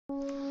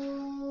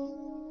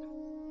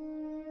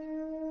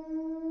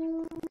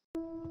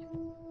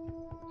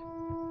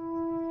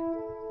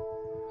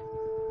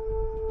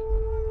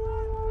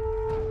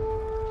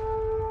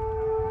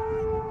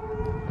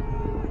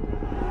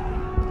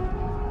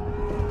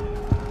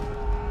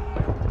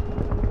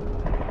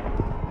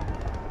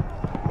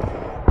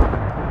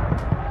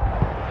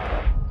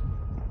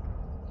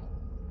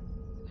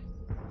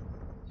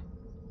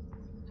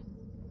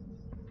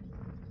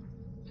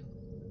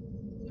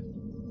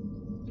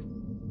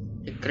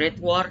The Great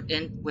War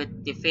ends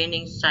with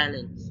deafening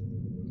silence.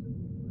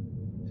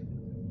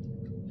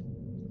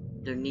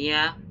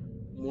 Dunia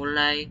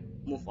mulai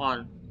move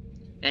on,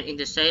 and in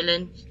the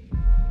silence,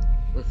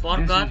 we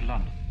forgot. This is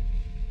London.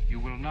 You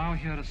will now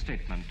hear a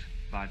statement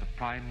by the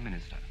Prime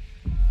Minister.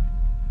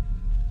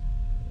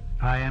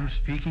 I am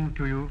speaking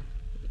to you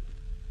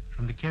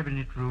from the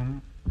Cabinet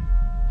Room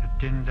at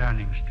 10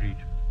 Downing Street.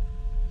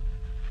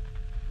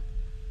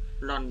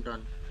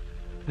 London.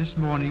 This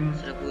morning,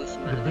 the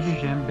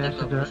British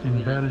ambassador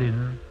in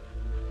Berlin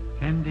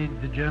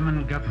handed the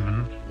German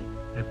government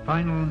a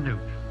final note.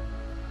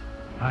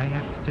 I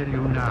have to tell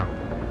you now,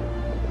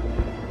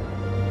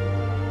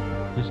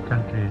 this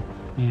country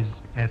is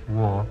at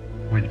war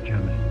with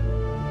Germany.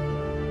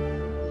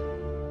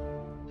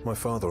 My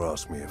father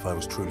asked me if I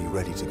was truly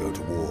ready to go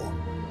to war.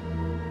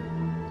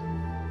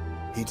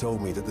 He told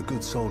me that the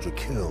good soldier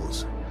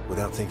kills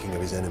without thinking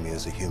of his enemy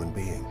as a human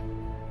being.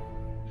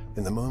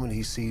 In the moment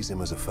he sees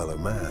him as a fellow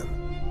man,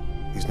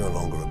 he's no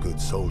longer a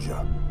good soldier.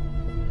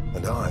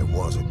 And I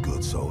was a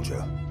good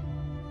soldier.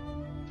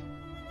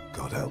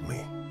 God help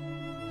me.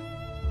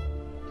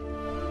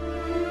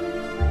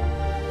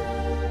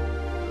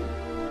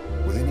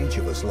 Within each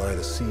of us lie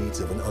the seeds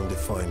of an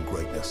undefined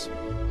greatness.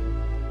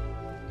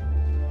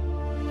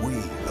 We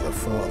are the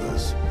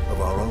fathers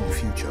of our own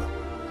future.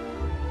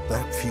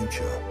 That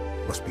future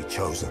must be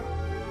chosen,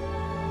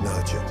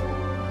 nurtured,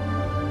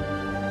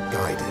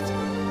 guided.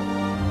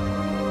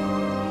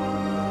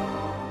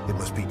 It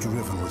must be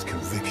driven with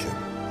conviction.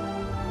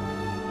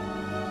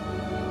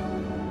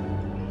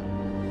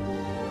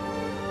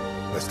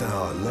 Lest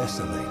our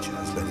lesser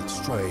natures let it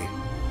stray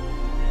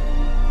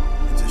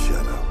into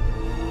shadow.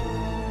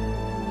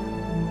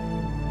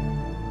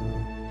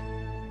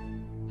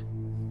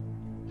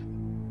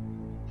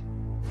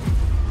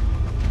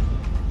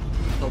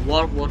 The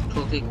World War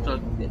II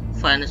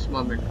finest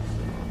moment,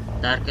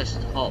 darkest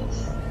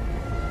hours.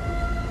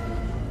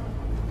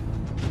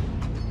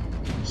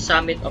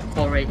 Summit of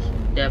courage,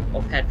 depth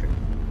of hatred.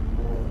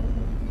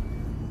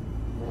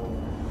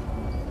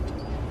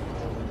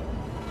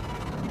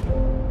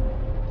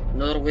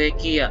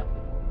 Norwegia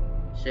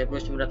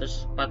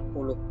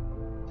 1940.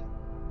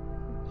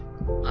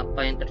 Apa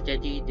yang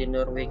terjadi di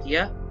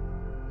Norwegia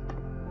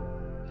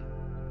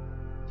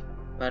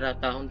pada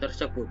tahun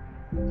tersebut?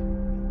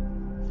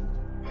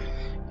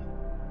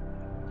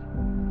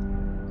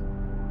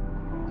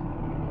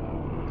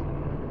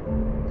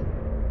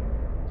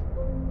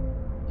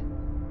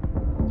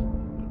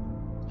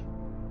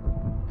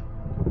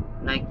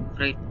 Night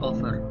freight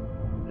over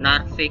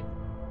Narvik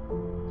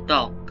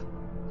Dock,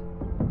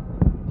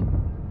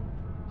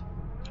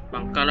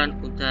 pangkalan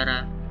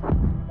udara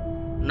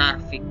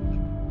Narvik.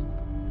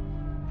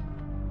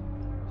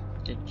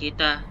 Dan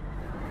kita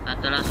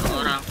adalah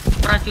seorang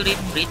prajurit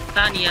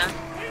Britania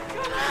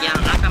yang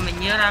akan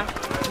menyerang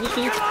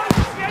musuh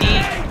di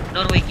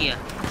Norwegia.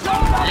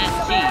 Let's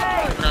see,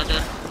 brother.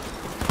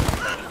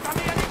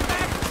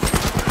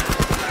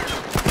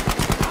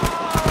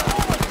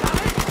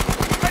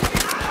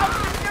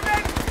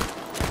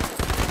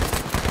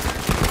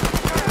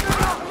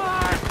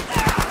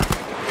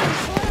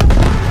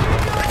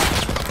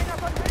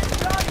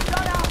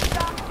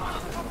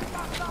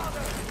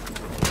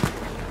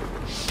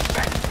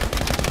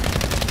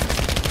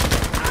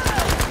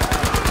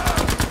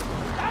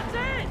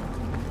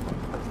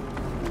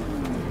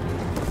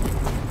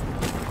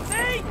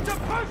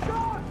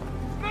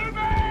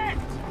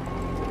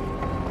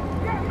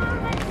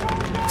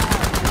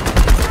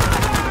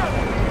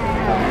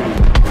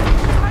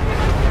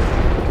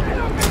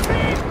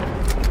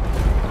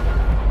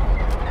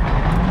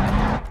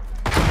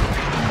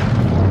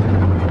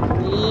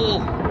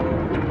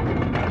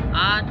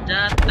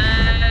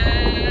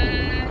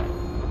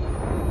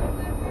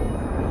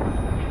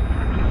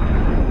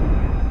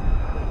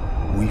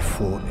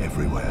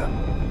 Everywhere,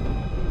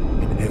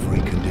 in every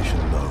condition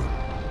known,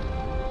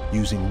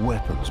 using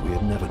weapons we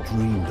had never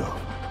dreamed of.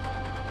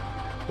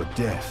 But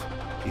death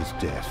is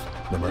death,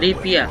 no matter where you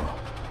Libya are.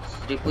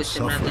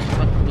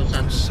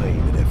 1941.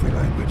 Same in every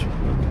language.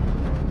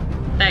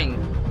 Tank.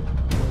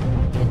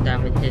 Kita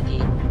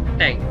menjadi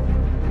tank.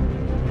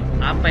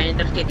 Apa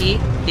yang terjadi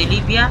di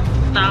Libya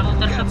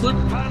tahun tersebut?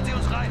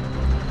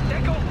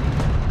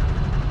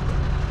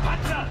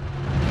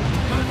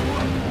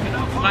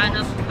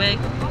 Final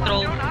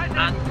breakthrough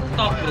at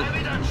Tobruk.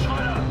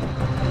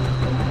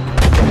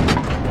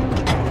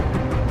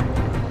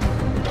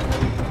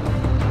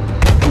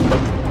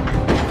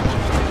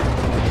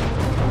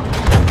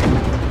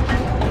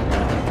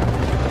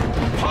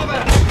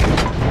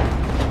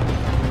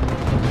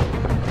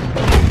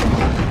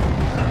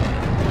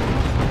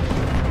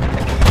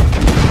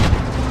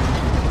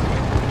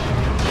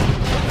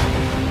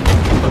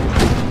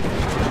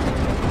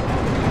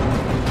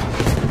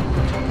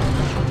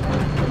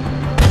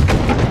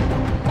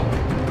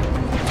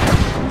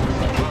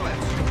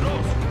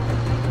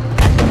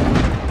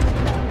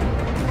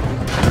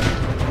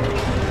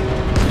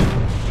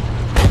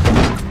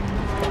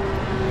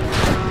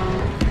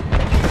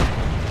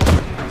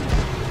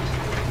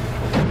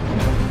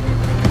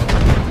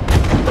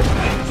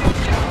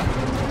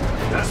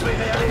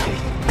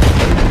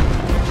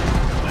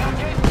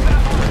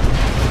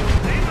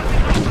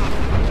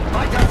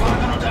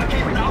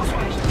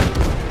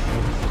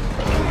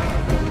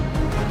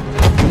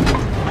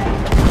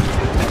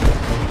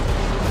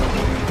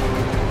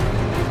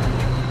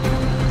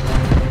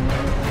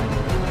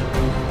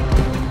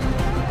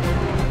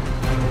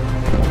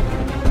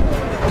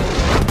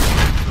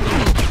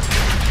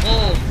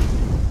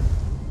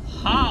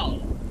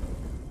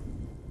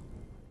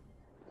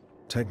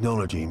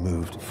 Technology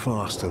moved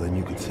faster than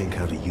you could think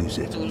how to use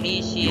it.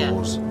 Tunisia,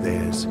 Yours,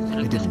 theirs,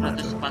 it didn't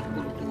matter.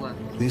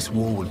 1942. This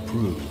war would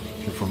prove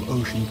that from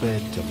ocean bed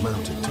to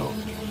mountaintop,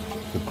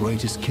 the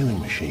greatest killing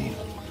machine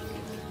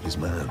is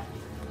man.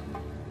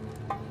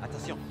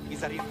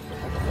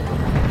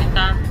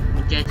 Kita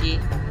menjadi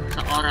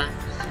seorang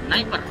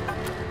sniper.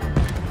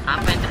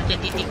 Apa yang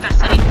terjadi di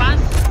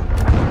Kaseripas?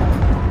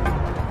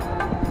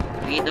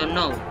 We don't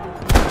know.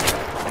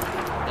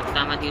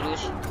 Terutama di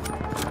Rusia,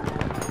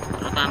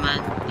 terutama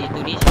di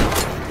Indonesia.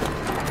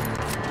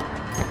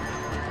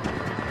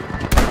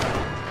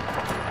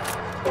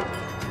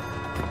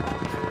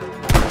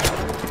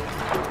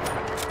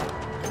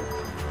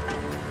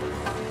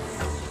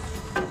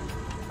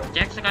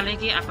 Cek sekali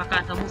lagi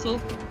apakah ada musuh.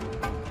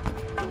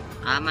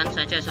 Aman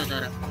saja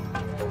saudara.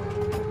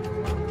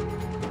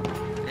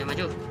 Ayo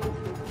maju.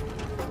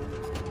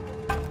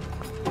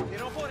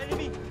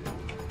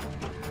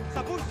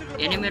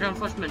 Enemy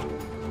reinforcement.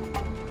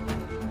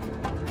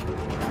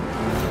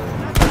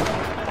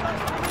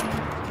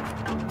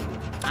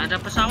 Ada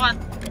pesawat.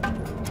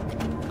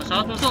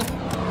 Pesawat musuh.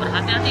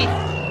 Berhati-hati.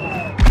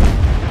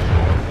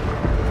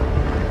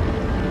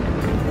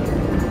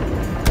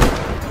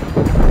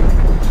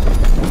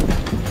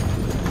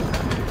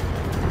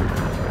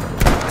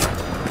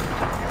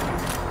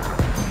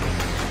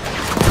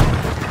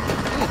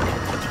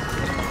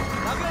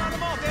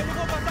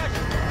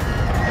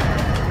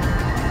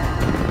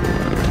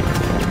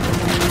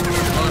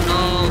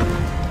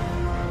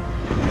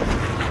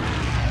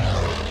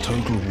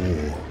 Total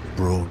war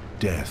brought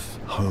death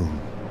home.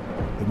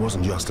 It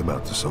wasn't just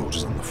about the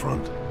soldiers on the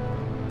front.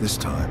 This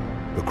time,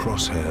 the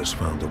crosshairs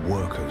found the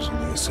workers on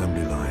the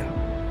assembly line.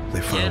 They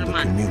found the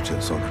Jerman.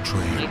 commuters on a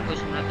train.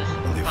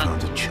 And they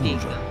found the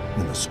children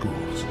in the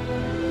schools.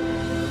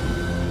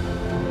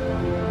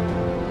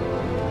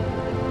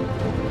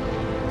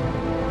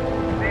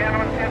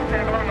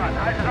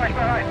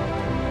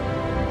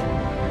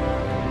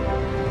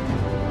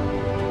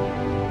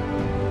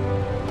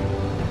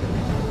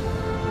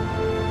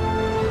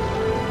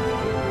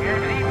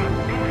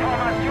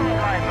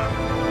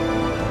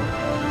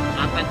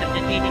 Apa yang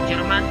terjadi di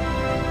Jerman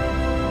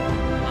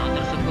tahun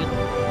tersebut?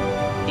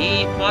 Di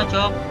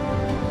pojok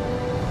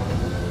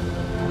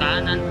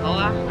kanan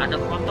bawah ada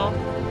foto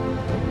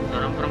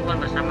seorang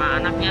perempuan bersama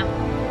anaknya.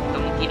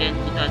 Kemungkinan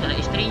itu adalah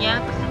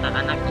istrinya beserta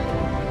anaknya.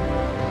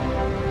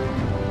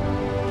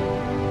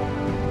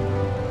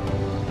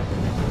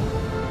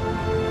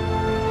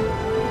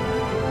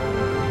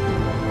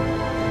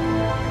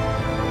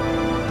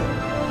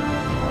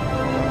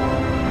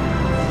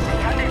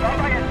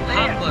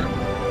 Hamburg.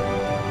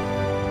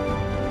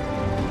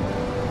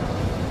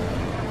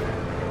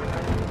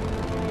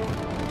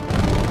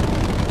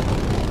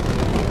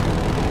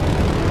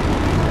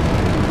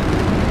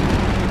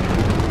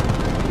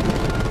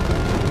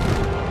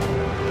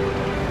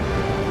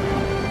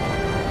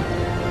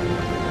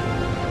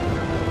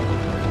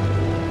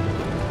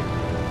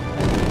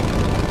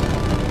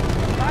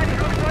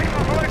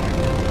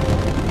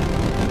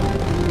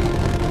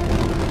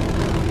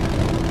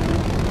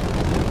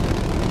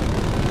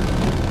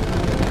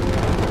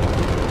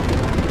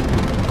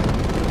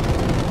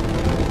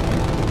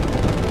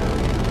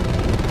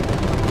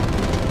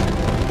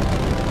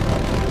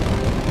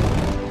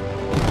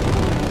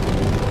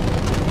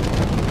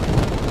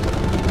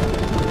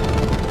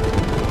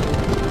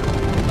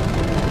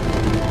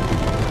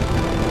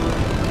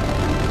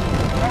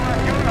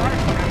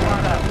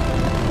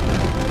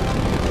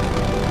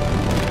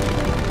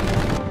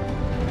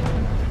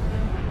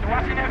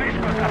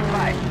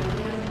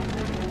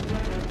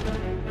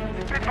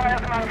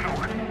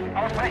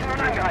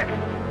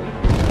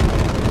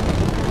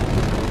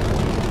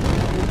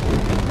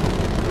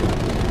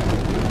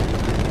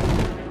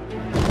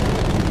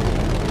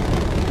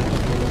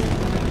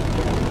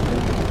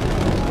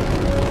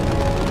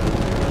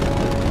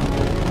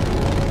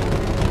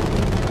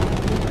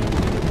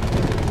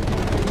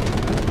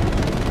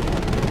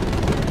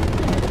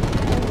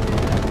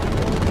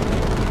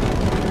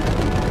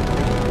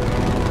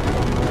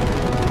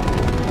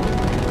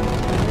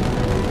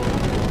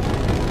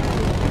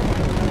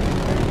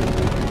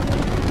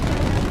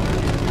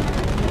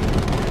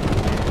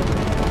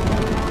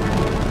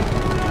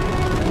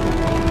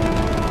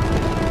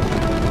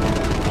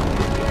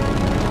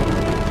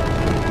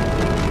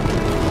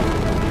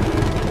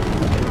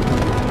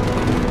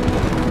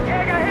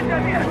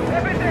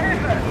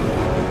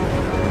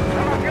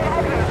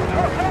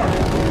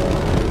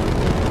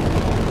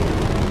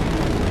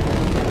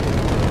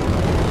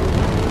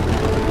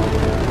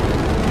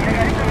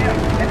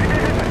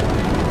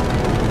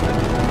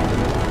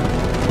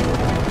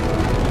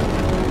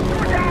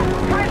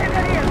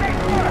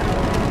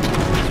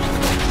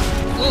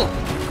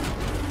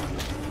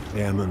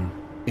 Airmen,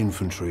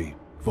 infantry,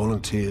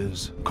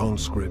 volunteers,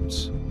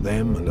 conscripts,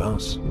 them and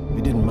us.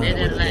 It didn't matter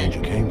where the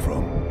danger came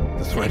from.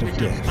 The threat of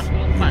death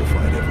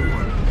unified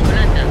everyone.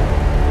 Belanda.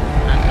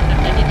 Apa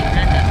terjadi di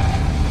Belanda?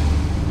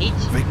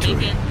 Each Victory.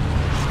 begin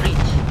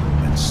preach.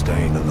 And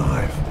staying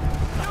alive.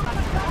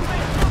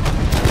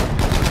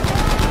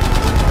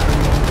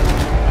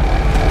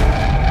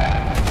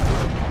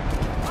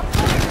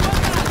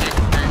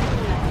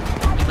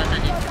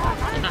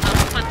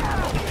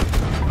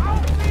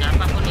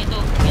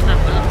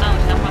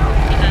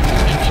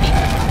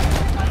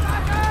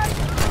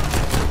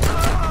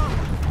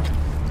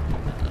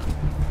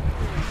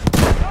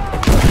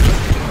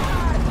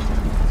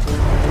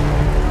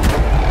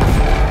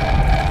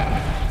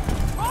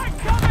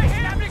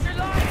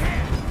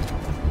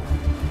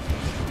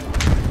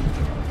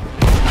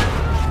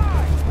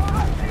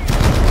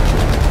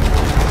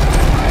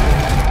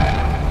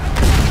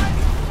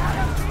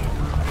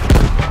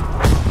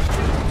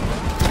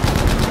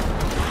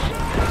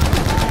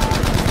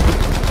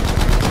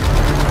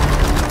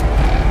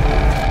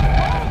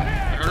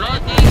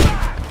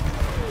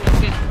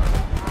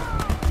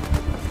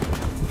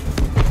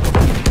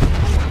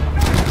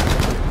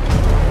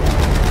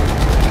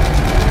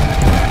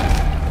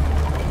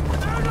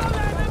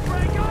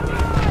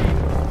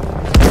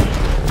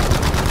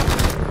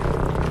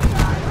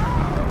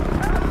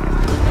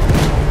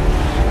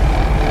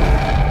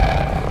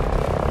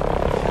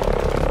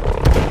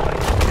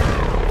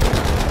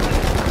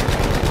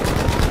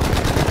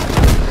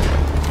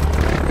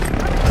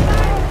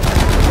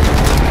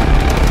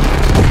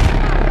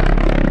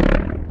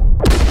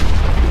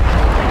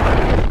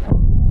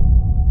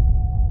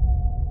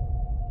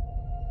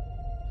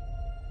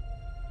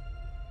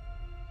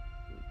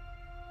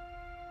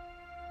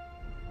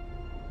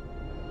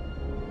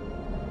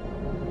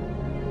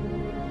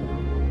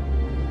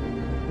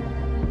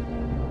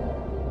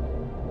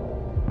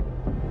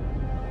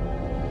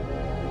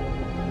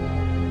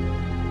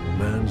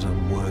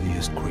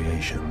 unworthiest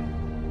creation.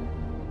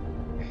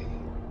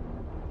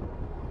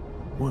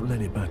 What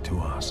led it back to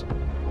us?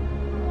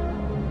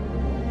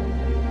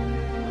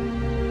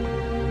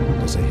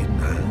 Does a hidden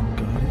hand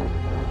guide it?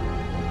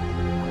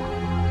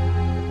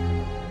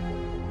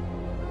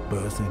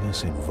 Birthing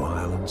us in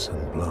violence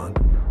and blood?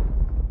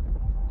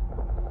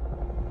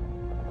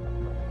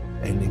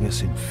 Ending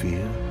us in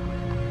fear?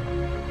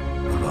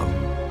 Alone?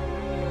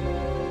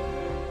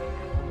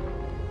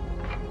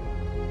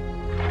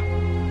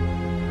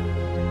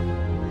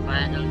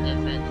 Final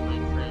defense, my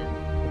friend.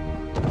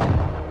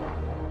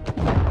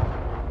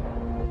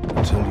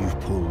 Until you've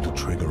pulled the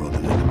trigger on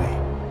an enemy,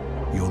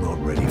 you're not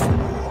ready for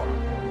war.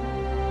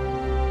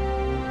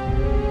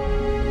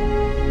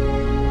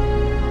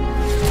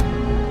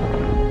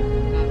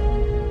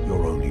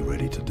 You're only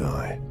ready to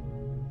die.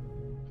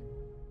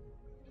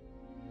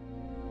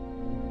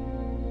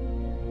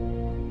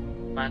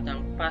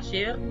 Padang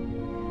pasir,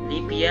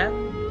 Libya,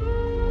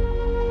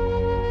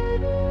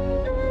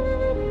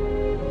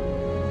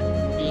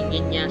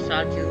 dinginnya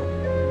salju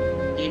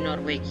di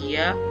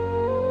Norwegia,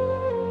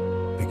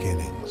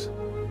 Beginnings.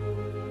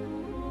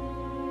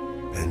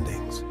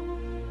 Endings.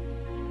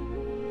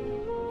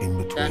 In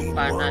dan between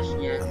one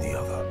panasnya and the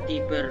other. di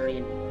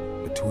Berlin.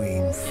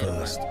 Between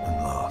first and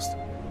last.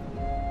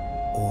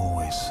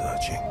 Always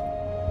searching.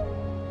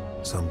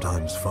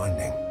 Sometimes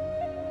finding.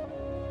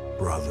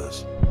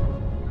 Brothers.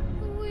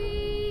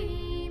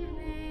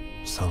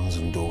 Sons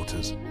and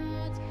daughters.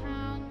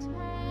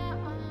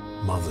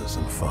 Mothers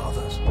and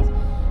fathers.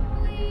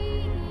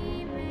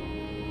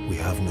 We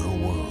have no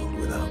world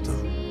without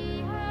them.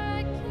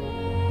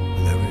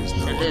 And there is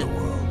no other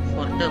world.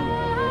 For them.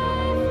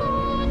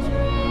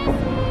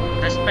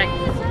 Respect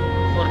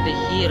for the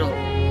hero.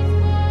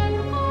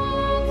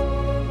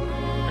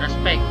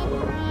 Respect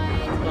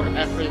for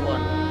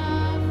everyone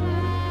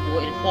who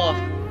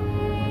involved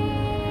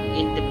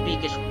in the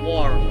biggest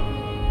war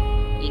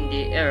in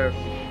the earth.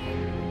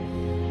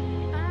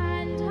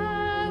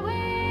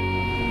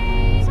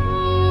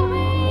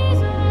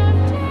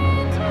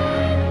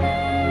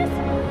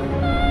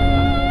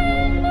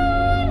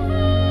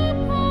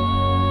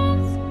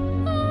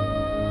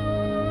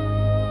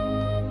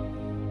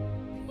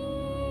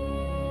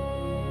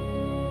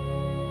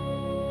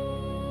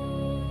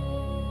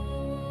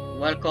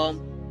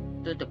 Welcome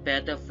to the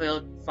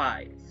Battlefield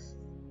 5.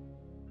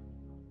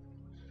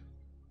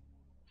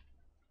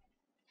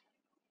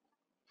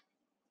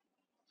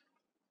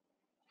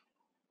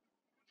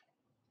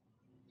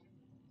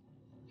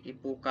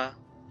 Dibuka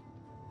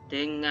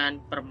dengan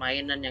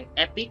permainan yang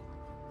epic,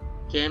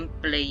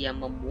 gameplay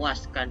yang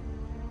memuaskan,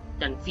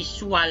 dan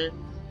visual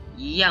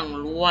yang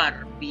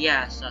luar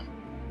biasa.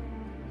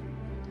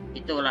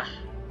 Itulah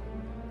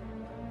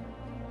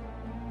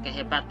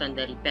kehebatan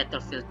dari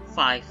Battlefield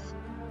 5.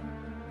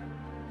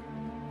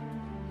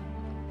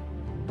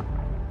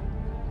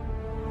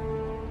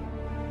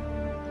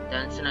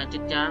 Dan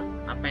selanjutnya,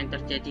 apa yang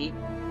terjadi?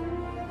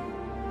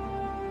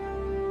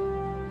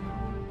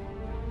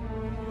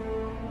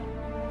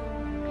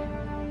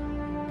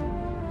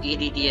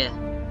 Ini dia,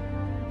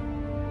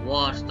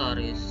 War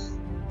Stories.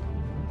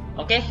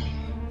 Oke,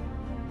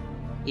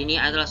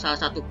 ini adalah salah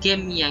satu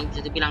game yang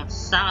bisa dibilang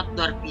sangat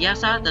luar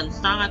biasa dan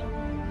sangat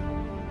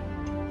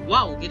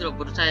wow gitu loh.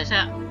 Menurut saya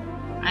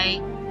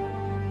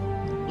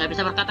nggak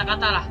bisa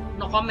berkata-kata lah,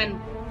 no comment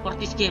for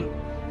this game.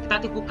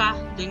 Kita dibuka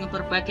dengan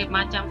berbagai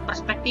macam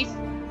perspektif,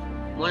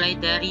 mulai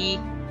dari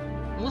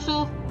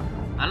musuh,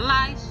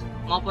 allies,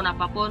 maupun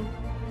apapun,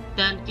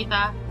 dan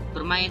kita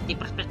bermain di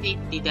perspektif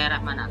di daerah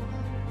mana?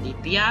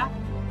 Libya,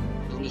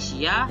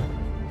 Tunisia,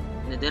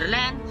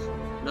 Netherlands,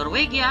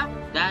 Norwegia,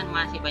 dan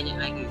masih banyak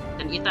lagi.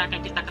 Dan kita akan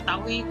kita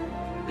ketahui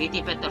di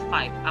Battlefield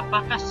 5.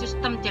 Apakah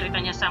sistem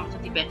ceritanya sama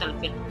seperti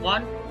Battlefield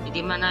 1,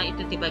 di mana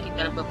itu dibagi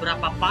dalam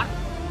beberapa part,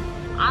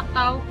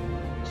 atau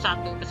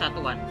satu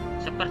kesatuan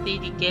seperti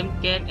di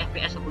game-game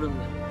FPS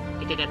sebelumnya?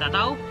 Kita tidak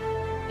tahu.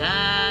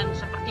 Dan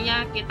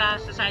sepertinya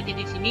kita selesai di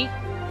sini.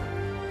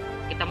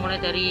 Kita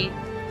mulai dari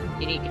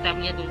ini, kita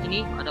melihat di sini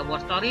ada War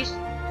Stories,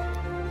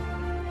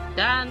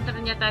 dan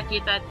ternyata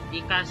kita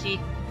dikasih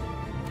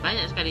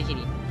banyak sekali di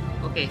sini.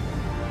 Oke,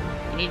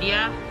 ini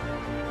dia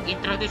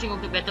introducing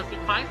untuk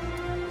Battlefield 5,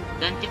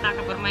 dan kita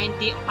akan bermain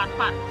di 4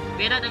 part.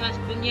 Beda dengan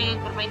sebelumnya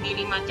yang bermain di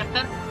 5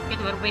 chapter,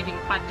 kita bermain di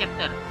 4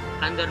 chapter.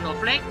 Under No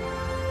Flag,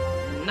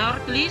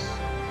 Northlist,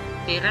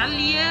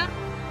 Terralier,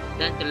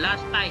 dan The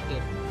Last Tiger.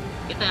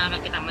 Itu yang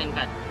akan kita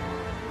mainkan.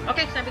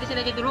 Oke, sampai di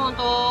sini aja dulu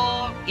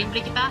untuk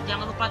gameplay kita.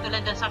 Jangan lupa to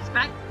like dan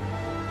subscribe.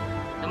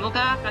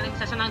 Semoga kalian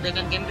bisa senang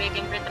dengan gameplay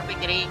terbaik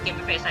dari game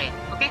FPS saya.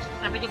 Oke,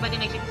 sampai jumpa di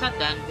next episode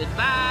dan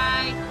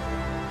goodbye.